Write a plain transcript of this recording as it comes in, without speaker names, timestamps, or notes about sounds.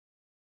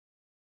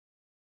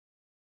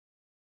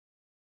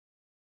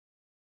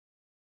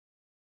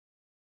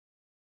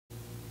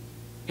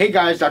Hey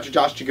guys, Dr.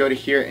 Josh Jagoda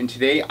here, and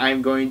today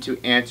I'm going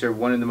to answer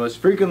one of the most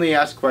frequently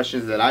asked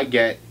questions that I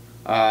get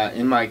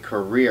in my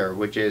career,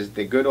 which is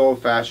the good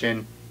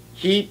old-fashioned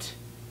heat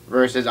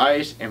versus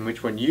ice, and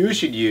which one you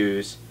should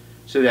use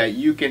so that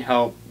you can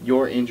help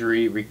your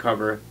injury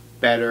recover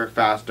better,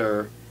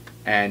 faster,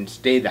 and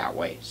stay that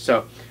way.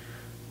 So,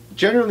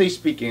 generally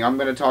speaking, I'm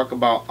going to talk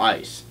about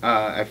ice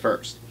at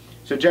first.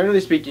 So generally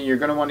speaking, you're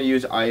going to want to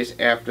use ice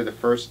after the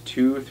first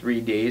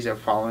 2-3 days of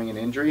following an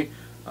injury.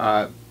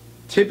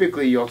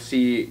 Typically you'll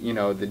see,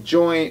 the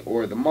joint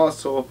or the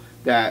muscle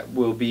that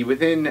will be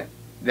within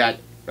that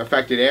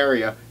affected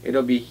area,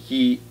 it'll be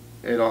heat,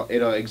 it'll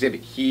exhibit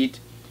heat,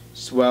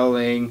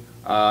 swelling,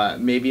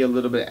 maybe a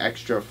little bit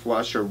extra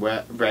flush or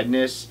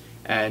redness,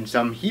 and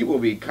some heat will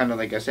be kind of,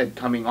 like I said,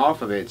 coming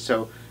off of it.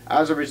 So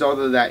as a result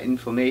of that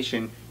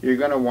inflammation, you're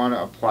going to want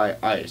to apply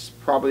ice,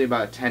 probably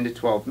about 10 to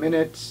 12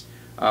 minutes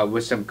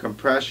with some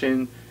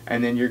compression,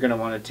 and then you're going to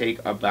want to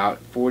take about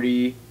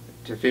 40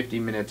 to 50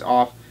 minutes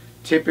off.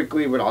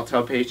 Typically what I'll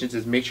tell patients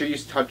is make sure you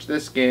touch the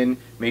skin,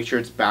 make sure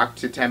it's back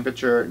to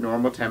temperature,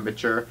 normal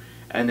temperature,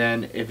 and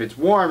then if it's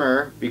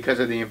warmer because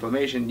of the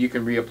inflammation, you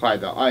can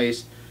reapply the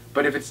ice.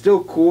 But if it's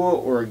still cool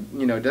or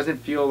doesn't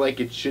feel like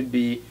it should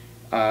be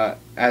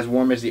as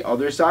warm as the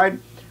other side,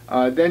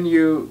 then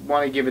you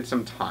want to give it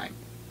some time.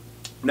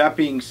 That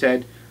being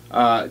said,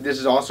 this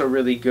is also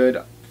really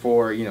good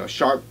for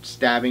sharp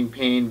stabbing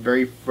pain,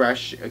 very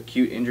fresh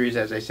acute injuries,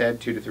 as I said,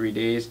 2 to 3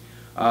 days.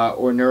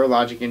 Or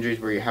neurologic injuries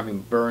where you're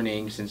having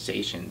burning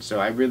sensations. So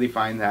I really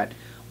find that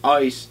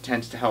ice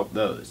tends to help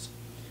those.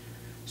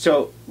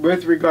 So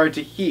with regard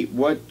to heat,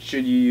 what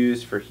should you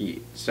use for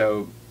heat?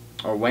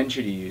 Or when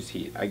should you use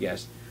heat, I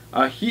guess.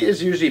 Heat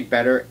is usually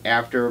better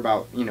after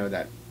about,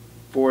 that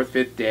 4th,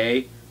 5th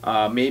day.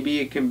 Maybe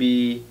it can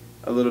be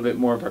a little bit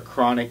more of a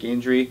chronic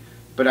injury,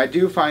 but I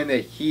do find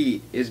that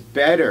heat is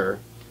better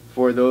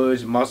for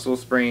those muscle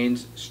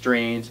sprains,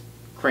 strains,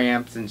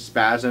 cramps, and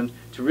spasms,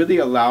 to really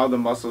allow the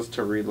muscles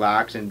to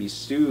relax and be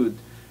soothed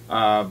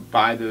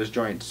by those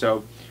joints.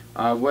 So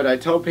what I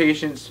tell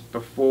patients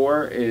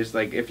before is,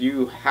 like, if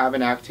you have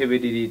an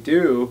activity to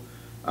do,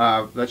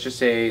 let's just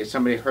say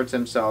somebody hurts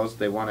themselves,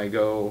 they want to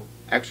go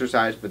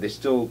exercise, but they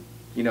still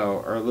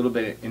are a little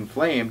bit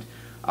inflamed,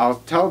 I'll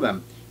tell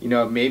them,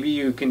 maybe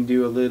you can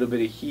do a little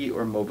bit of heat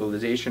or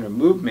mobilization or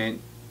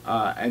movement,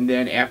 and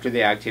then after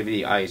the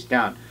activity, ice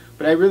down.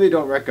 But I really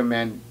don't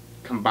recommend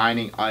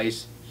combining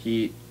ice,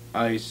 heat,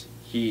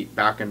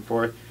 back and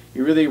forth.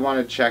 You really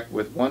want to check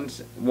with one,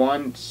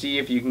 see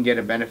if you can get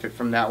a benefit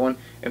from that one.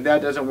 If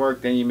that doesn't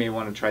work, then you may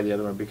want to try the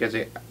other one, because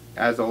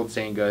as the old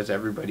saying goes,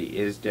 everybody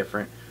is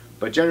different.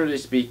 But generally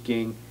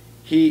speaking,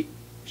 heat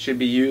should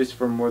be used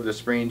for more of the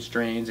sprains,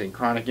 strains, and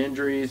chronic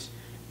injuries,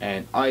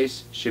 and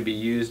ice should be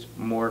used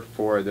more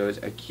for those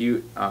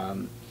acute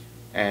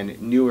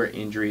and newer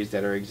injuries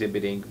that are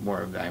exhibiting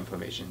more of that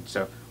inflammation.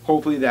 So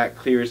hopefully that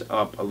clears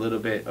up a little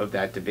bit of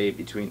that debate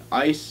between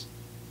ice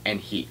and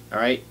heat.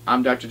 Alright,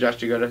 I'm Dr. Josh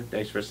Jagoda.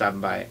 Thanks for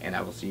stopping by, and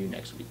I will see you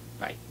next week.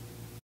 Bye.